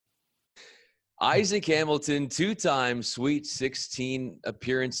Isaac Hamilton, two-time Sweet 16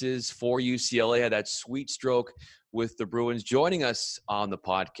 appearances for UCLA, had that sweet stroke with the Bruins, joining us on the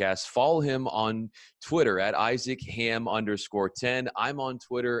podcast. Follow him on Twitter at IsaacHam_10. I'm on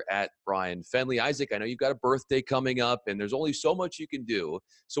Twitter at Brian Fenley. Isaac, I know you've got a birthday coming up, and there's only so much you can do.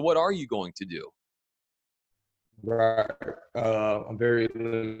 So what are you going to do? Right. I'm very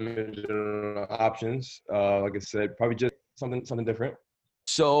limited on options. Like I said, probably just something different.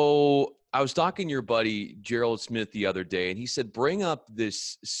 So I was talking to your buddy Gerald Smith the other day, and he said, bring up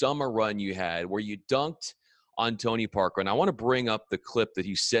this summer run you had where you dunked on Tony Parker. And I want to bring up the clip that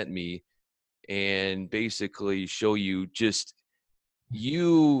he sent me and basically show you just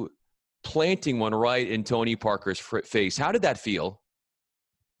you planting one right in Tony Parker's face. How did that feel?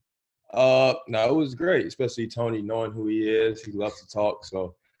 No, it was great, especially Tony, knowing who he is. He loves to talk,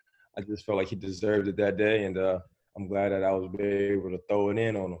 so I just felt like he deserved it that day, and I'm glad that I was able to throw it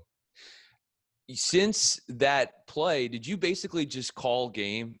in on him. Since that play, did you basically just call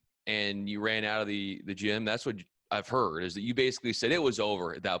game and you ran out of the gym? That's what I've heard, is that you basically said it was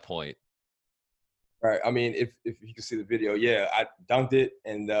over at that point. Right. I mean, if you can see the video, yeah, I dunked it,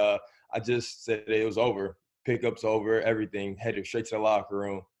 and I just said it was over. Pickup's over, everything. Headed straight to the locker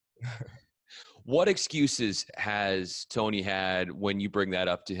room. What excuses has Tony had when you bring that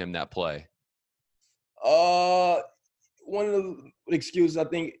up to him, that play? One of the excuses, I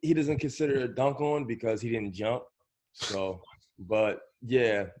think he doesn't consider it a dunk on because he didn't jump. So, but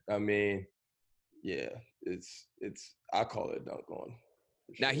yeah, I mean, yeah, it's I call it a dunk on.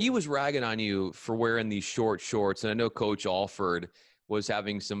 Now, he was ragging on you for wearing these short shorts, and I know Coach Alford was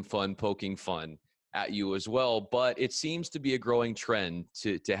having some fun poking fun at you as well, but it seems to be a growing trend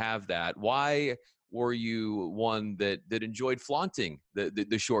to have that. Why were you one that enjoyed flaunting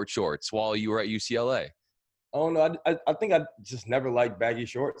the short shorts while you were at UCLA? Oh no, I think I just never liked baggy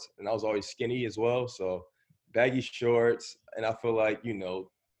shorts, and I was always skinny as well. So baggy shorts, and I feel like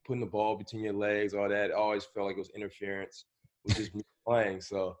putting the ball between your legs, all that, I always felt like it was interference with just me playing.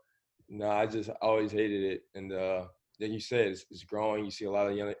 So no, I just always hated it. And then you said it's growing. You see a lot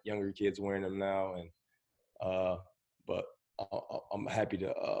of younger kids wearing them now, and but I'm happy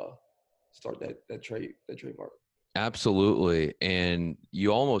to start that trademark. Absolutely. And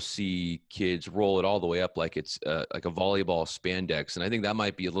you almost see kids roll it all the way up like it's like a volleyball spandex. And I think that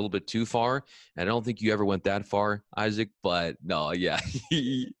might be a little bit too far. And I don't think you ever went that far, Isaac, but no, yeah.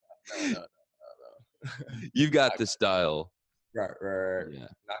 No. You've got the style. Right. Yeah.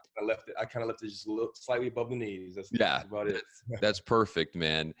 I kind of left it just a little slightly above the knees. That's about it. That's perfect,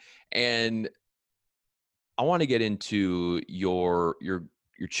 man. And I want to get into your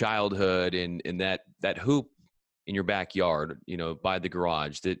childhood and that hoop in your backyard, by the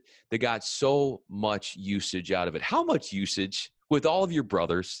garage that got so much usage out of it. How much usage with all of your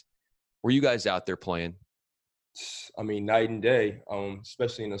brothers were you guys out there playing? I mean, night and day,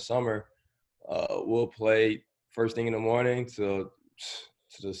 especially in the summer. We'll play first thing in the morning to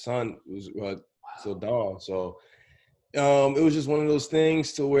the sun was till dawn. So it was just one of those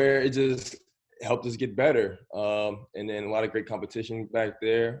things to where it just helped us get better. And then a lot of great competition back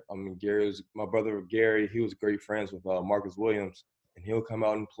there. I mean, my brother Gary, he was great friends with Marcus Williams, and he'll come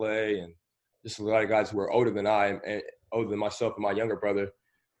out and play. And just a lot of guys who were older than I, and older than myself and my younger brother,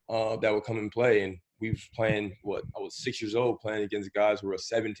 that would come and play. And we was playing, I was 6 years old playing against guys who were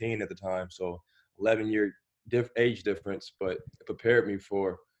 17 at the time. So 11-year age difference, but it prepared me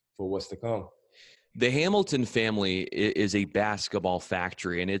for what's to come. The Hamilton family is a basketball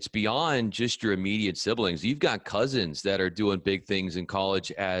factory, and it's beyond just your immediate siblings. You've got cousins that are doing big things in college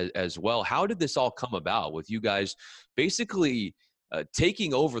as well. How did this all come about with you guys basically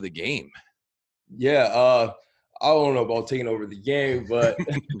taking over the game? Yeah, I don't know about taking over the game, but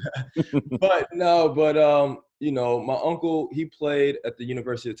my uncle, he played at the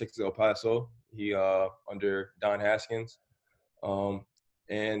University of Texas El Paso. He under Don Haskins,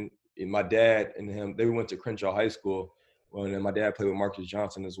 and my dad and him, they went to Crenshaw High School. And then my dad played with Marcus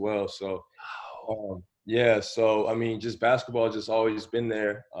Johnson as well. So, so I mean, just basketball just always been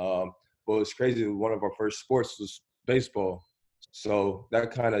there. But it's crazy. One of our first sports was baseball. So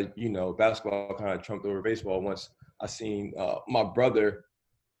that kind of, basketball kind of trumped over baseball once I seen my brother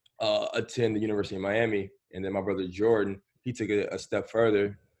attend the University of Miami. And then my brother Jordan, he took it a step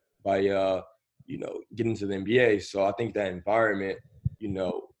further by, getting to the NBA. So I think that environment,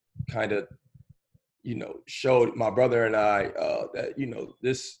 kind of, showed my brother and I that,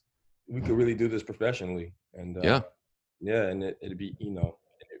 we could really do this professionally. And and it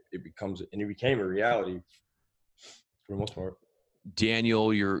became a reality for the most part.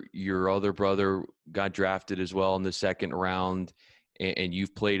 Daniel, your other brother, got drafted as well in the second round. and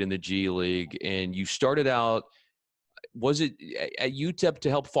you've played in the G League, and you started out. Was it at UTEP to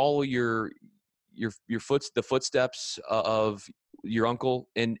help follow the footsteps of your uncle,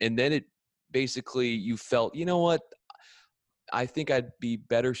 and then it basically you felt, you know what, I think I'd be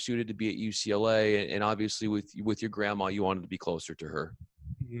better suited to be at UCLA, and obviously with your grandma, you wanted to be closer to her.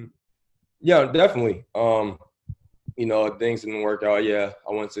 Mhm. Yeah, definitely. Things didn't work out. Yeah,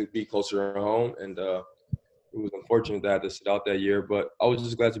 I wanted to be closer to home, and it was unfortunate that I had to sit out that year. But I was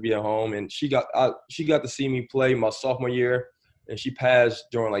just glad to be at home, and she got to see me play my sophomore year, and she passed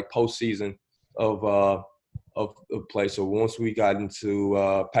during like postseason of play. So once we got into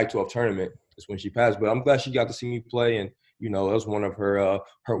Pac-12 tournament, is when she passed. But I'm glad she got to see me play, and that was one of her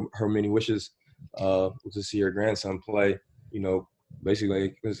many wishes was to see her grandson play.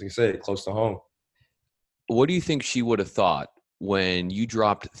 Basically, as I said, close to home. What do you think she would have thought when you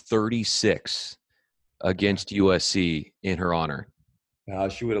dropped 36 against USC in her honor?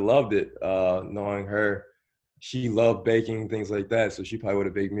 She would have loved it, knowing her. She loved baking, things like that. So she probably would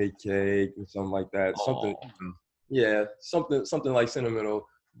have baked me a cake or something like that. Something, yeah, something like sentimental.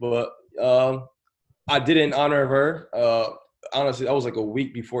 But I did it in honor of her. Honestly, that was like a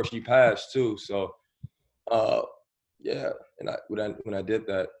week before she passed too. So, yeah, and when I did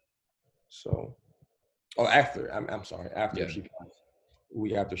that, so after I'm sorry, after Yeah. she passed, a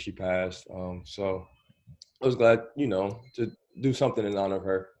week after she passed. So I was glad, to do something in honor of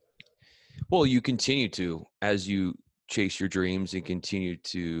her. Well, you continue to, as you chase your dreams and continue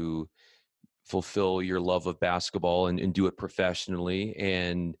to fulfill your love of basketball and do it professionally.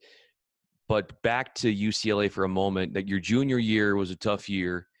 But back to UCLA for a moment, that your junior year was a tough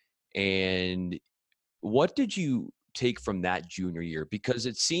year. And what did you take from that junior year? Because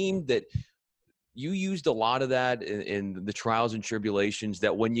it seemed that you used a lot of that in the trials and tribulations,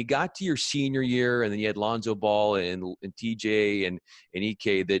 that when you got to your senior year and then you had Lonzo Ball and TJ and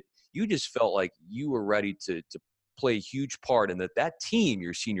EK, that you just felt like you were ready to play a huge part, and that team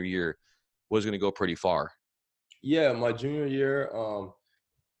your senior year was going to go pretty far. Yeah, my junior year,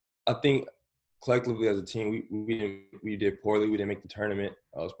 I think collectively as a team, we did poorly. We didn't make the tournament.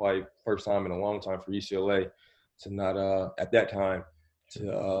 It was probably first time in a long time for UCLA to not at that time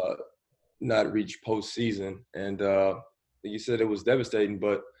to not reach postseason. And like you said, it was devastating.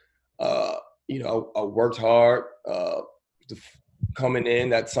 But I worked hard coming in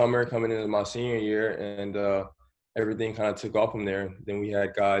that summer, coming into my senior year, and everything kind of took off from there. Then we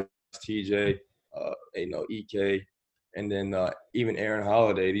had guys, TJ, EK, and then even Aaron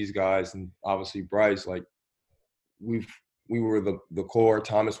Holiday. These guys, and obviously Bryce. Like we were the core.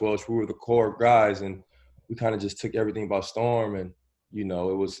 Thomas Welsh, we were the core guys, and we kind of just took everything by storm. And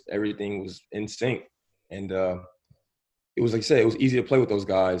everything was in sync, and it was like I said, it was easy to play with those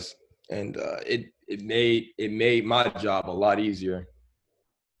guys, and it made my job a lot easier,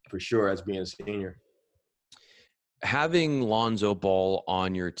 for sure, as being a senior. Having Lonzo Ball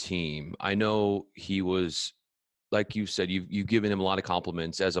on your team, I know he was, like you said, you've given him a lot of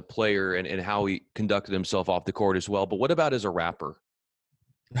compliments as a player and how he conducted himself off the court as well. But what about as a rapper?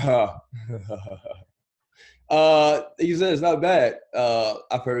 You said it's not bad.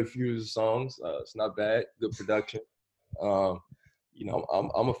 I've heard a few of his songs. It's not bad. Good production. I'm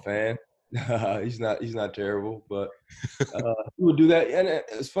a fan. He's not terrible, but he would do that, and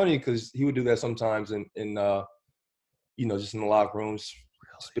it's funny because he would do that sometimes in just in the locker rooms,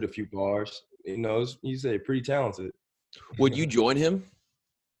 spit a few bars. He's pretty talented. Would you join him?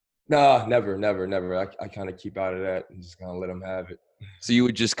 Nah, never. I kind of keep out of that and just kind of let him have it. So you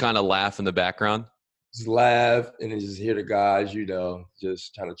would just kind of laugh in the background? Just laugh and then just hear the guys,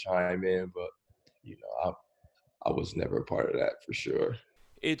 just trying to chime in. But, I was never a part of that for sure.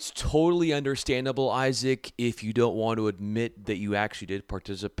 It's totally understandable, Isaac, if you don't want to admit that you actually did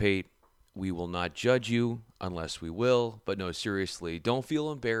participate. We will not judge you unless we will. But no, seriously, don't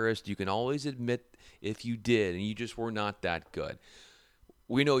feel embarrassed. You can always admit if you did and you just were not that good.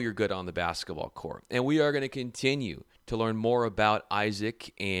 We know you're good on the basketball court. And we are going to continue to learn more about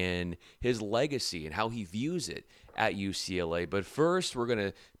Isaac and his legacy and how he views it at UCLA. But first, we're going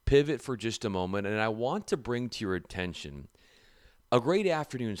to pivot for just a moment. And I want to bring to your attention a great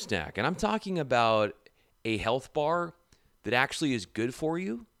afternoon snack. And I'm talking about a health bar that actually is good for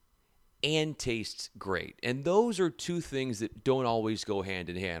you and tastes great. And those are two things that don't always go hand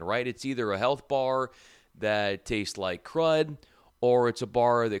in hand, right? It's either a health bar that tastes like crud, or it's a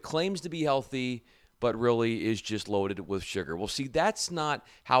bar that claims to be healthy but really is just loaded with sugar. Well, see, that's not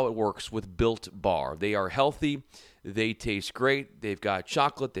how it works with Built Bar. They are healthy. They taste great. They've got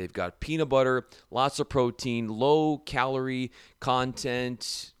chocolate. They've got peanut butter, lots of protein, low calorie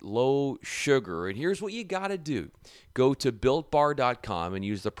content, low sugar. And here's what you got to do. Go to BuiltBar.com and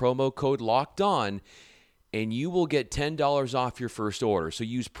use the promo code LOCKEDON, and you will get $10 off your first order. So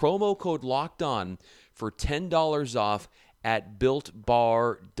use promo code LOCKEDON for $10 off at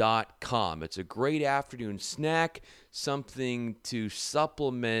BuiltBar.com. It's a great afternoon snack, something to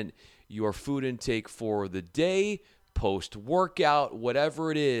supplement your food intake for the day, post-workout, whatever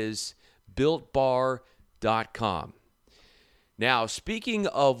it is, BuiltBar.com. Now, speaking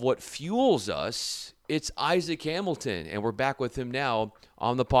of what fuels us, it's Isaac Hamilton, and we're back with him now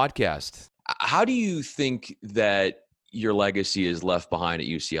on the podcast. How do you think that your legacy is left behind at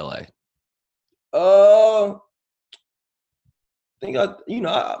UCLA? I think I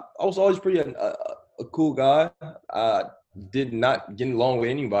was always pretty a cool guy. I did not get along with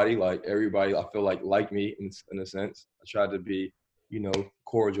anybody. Like everybody, I feel like liked me in a sense. I tried to be,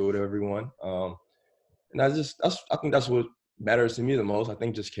 cordial with everyone. And I think that's what matters to me the most. I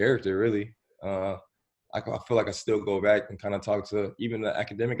think just character, really. I feel like I still go back and kind of talk to even the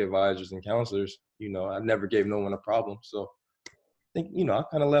academic advisors and counselors. I never gave no one a problem. So I think, I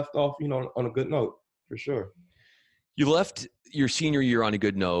kind of left off, on a good note for sure. You left your senior year on a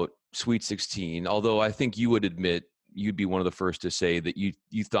good note, Sweet 16, although I think you would admit you'd be one of the first to say that you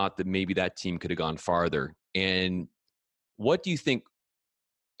thought that maybe that team could have gone farther. And what do you think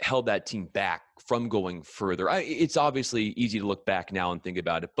held that team back from going further? It's obviously easy to look back now and think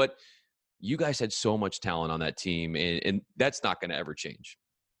about it, but you guys had so much talent on that team, and that's not going to ever change.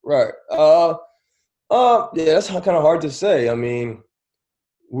 Right. Yeah, that's kind of hard to say. I mean,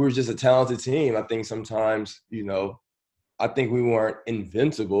 we were just a talented team. I think sometimes, I think we weren't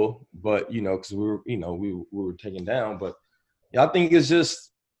invincible, but because we were taken down. But yeah, I think it's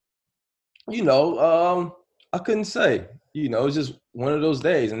just, I couldn't say. It's just one of those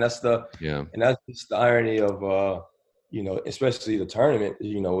days, and that's just the irony of especially the tournament.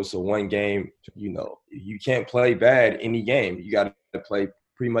 It's a one game. You can't play bad any game. You got to play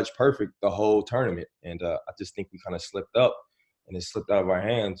pretty much perfect the whole tournament, and I just think we kind of slipped up, and it slipped out of our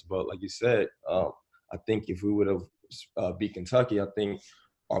hands. But like you said, I think if we would have beat Kentucky, I think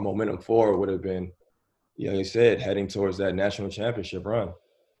our momentum forward would have been, like you said, heading towards that national championship run.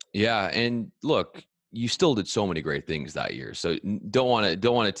 Yeah, and look, you still did so many great things that year. So don't want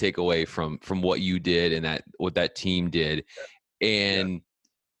to take away from what you did and what that team did. And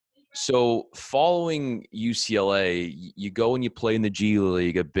so following UCLA, you go and you play in the G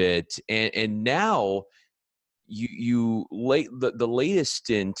League a bit, and now the latest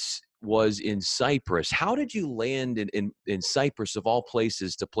stint was in Cyprus. How did you land in Cyprus of all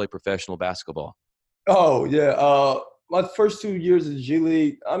places to play professional basketball? Oh yeah, my first 2 years of the G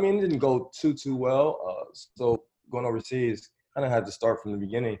League, I mean, it didn't go too well. So going overseas, kind of had to start from the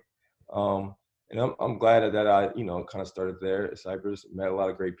beginning. And I'm glad that I kind of started there at Cyprus. Met a lot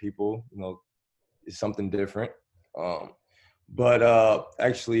of great people. It's something different. But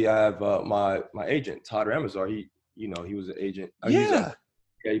actually, I have my agent Todd Ramazar. He was an agent. Yeah.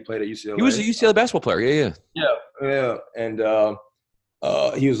 He played at UCLA. He was a UCLA basketball player. Yeah. And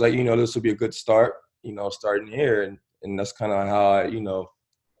he was like, this will be a good start. Starting here, and that's kind of how I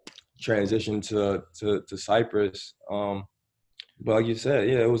transitioned to Cyprus. But like you said,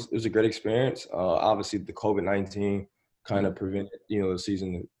 yeah, it was a great experience. Obviously, the COVID-19 kind of prevented the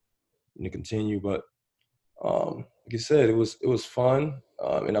season to continue, but like you said, it was fun,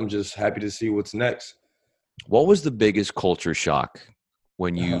 and I'm just happy to see what's next. What was the biggest culture shock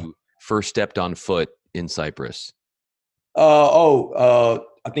when you first stepped on foot in Cyprus?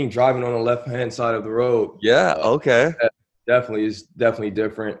 I think driving on the left-hand side of the road. Yeah. Okay. Is definitely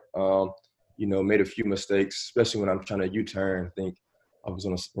different. Made a few mistakes, especially when I'm trying to U-turn. I think I was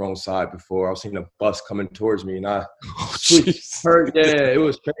on the wrong side before. I was seeing a bus coming towards me, and I switched. Yeah, it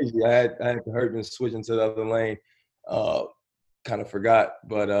was crazy. I had to hurt and switch into the other lane. Kind of forgot,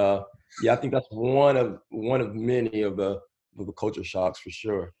 but yeah, I think that's one of many of the culture shocks for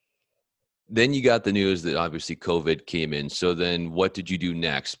sure. Then you got the news that obviously COVID came in. So then what did you do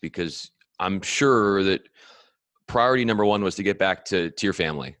next? Because I'm sure that priority number one was to get back to your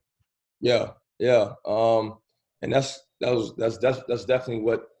family. Yeah. And that's definitely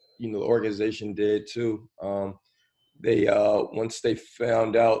what the organization did too. They once they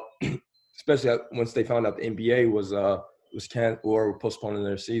found out, especially once they found out the NBA was canceled or postponing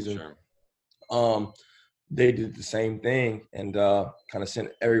their season. Sure. They did the same thing and kind of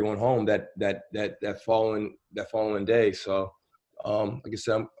sent everyone home that following day. So Like I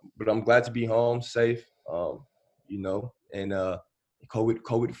said, but I'm glad to be home, safe. And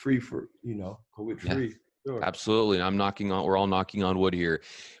COVID free COVID Yeah, free. Sure. absolutely. And we're all knocking on wood here.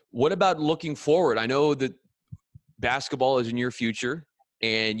 What about looking forward? I know that basketball is in your future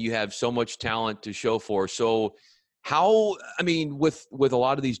and you have so much talent to show for. So with a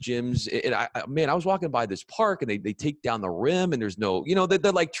lot of these gyms, I was walking by this park and they take down the rim and there's no,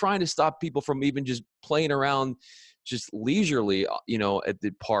 they're like trying to stop people from even just playing around just leisurely, at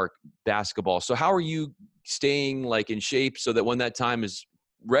the park basketball. So how are you staying like in shape so that when that time is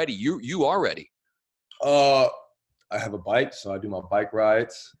ready, you are ready? Uh, I have a bike, so I do my bike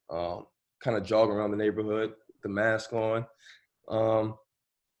rides. Kind of jog around the neighborhood, the mask on,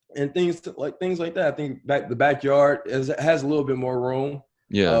 and things like that. I think the backyard has a little bit more room.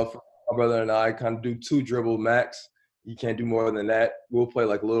 Yeah. For my brother and I kind of do 2 dribble max. You can't do more than that. We'll play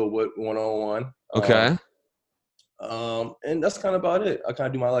like a little bit 1-on-1. Okay. And that's kind of about it. I kind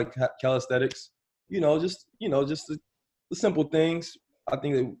of do my like calisthenics, just the simple things. I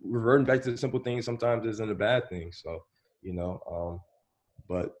think that reverting back to the simple things sometimes isn't a bad thing. So,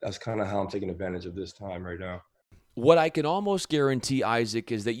 but that's kind of how I'm taking advantage of this time right now. What I can almost guarantee,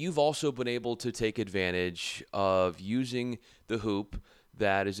 Isaac, is that you've also been able to take advantage of using the hoop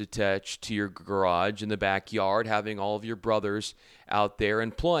that is attached to your garage in the backyard, having all of your brothers out there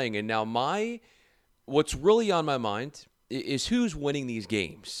and playing. And now what's really on my mind is who's winning these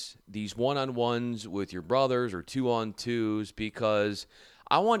games, these one-on-ones with your brothers or two-on-twos, because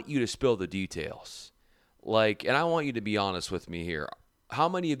I want you to spill the details. And I want you to be honest with me here. How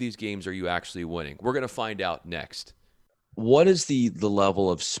many of these games are you actually winning? We're going to find out next. What is the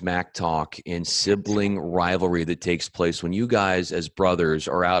level of smack talk and sibling rivalry that takes place when you guys as brothers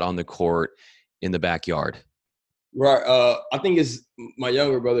are out on the court in the backyard? Right. I think it's my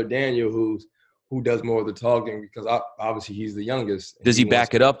younger brother Daniel who does more of the talking because obviously he's the youngest. Does he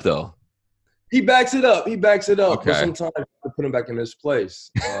back it up though? He backs it up. Okay. But sometimes I put him back in his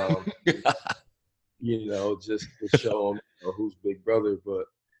place. Just to show him who's big brother. But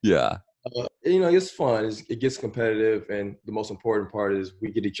yeah, it's fun. It gets competitive, and the most important part is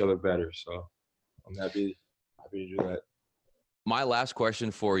we get each other better. So I'm happy to do that. My last question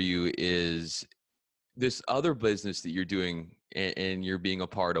for you is this other business that you're doing and you're being a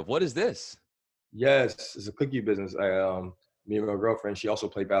part of. What is this? Yes, it's a cookie business. Me and my girlfriend, she also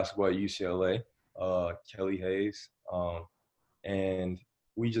played basketball at UCLA, Kelly Hayes. And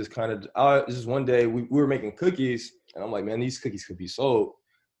we just just one day we were making cookies, and I'm like, man, these cookies could be sold.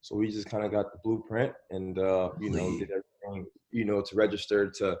 So we just kind of got the blueprint and, did everything, to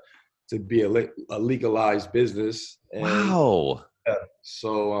register to be a legalized business. And, wow. Yeah,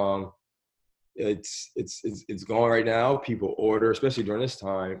 so it's going right now. People order, especially during this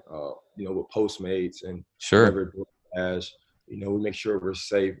time, with Postmates and Sure. whatever it has. We make sure we're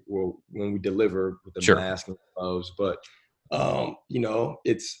safe when we deliver with the mask and gloves. But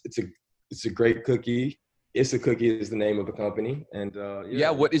it's a great cookie. It's a Cookie is the name of the company, and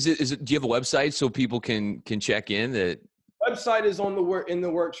what is it? Do you have a website so people can check in? That website is in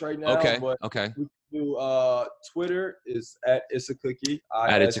the works right now. Okay. But Okay. We do Twitter is at It's a Cookie.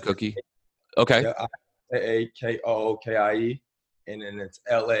 At It's a Cookie. Okay. Yeah, AAKOOKIE, and then it's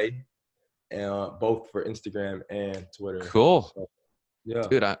LA, and both for Instagram and Twitter. Cool. So, yeah,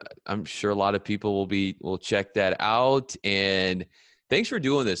 dude, I'm sure a lot of people will check that out. And thanks for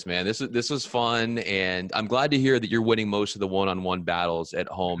doing this, man. This was fun, and I'm glad to hear that you're winning most of the one-on-one battles at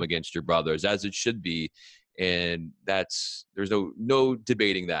home against your brothers, as it should be. And there's no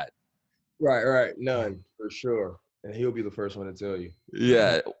debating that. Right, none for sure. And he'll be the first one to tell you.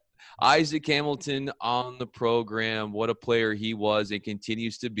 Yeah. Isaac Hamilton on the program. What a player he was and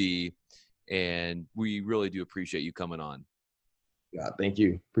continues to be. And we really do appreciate you coming on. Yeah, thank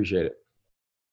you. Appreciate it.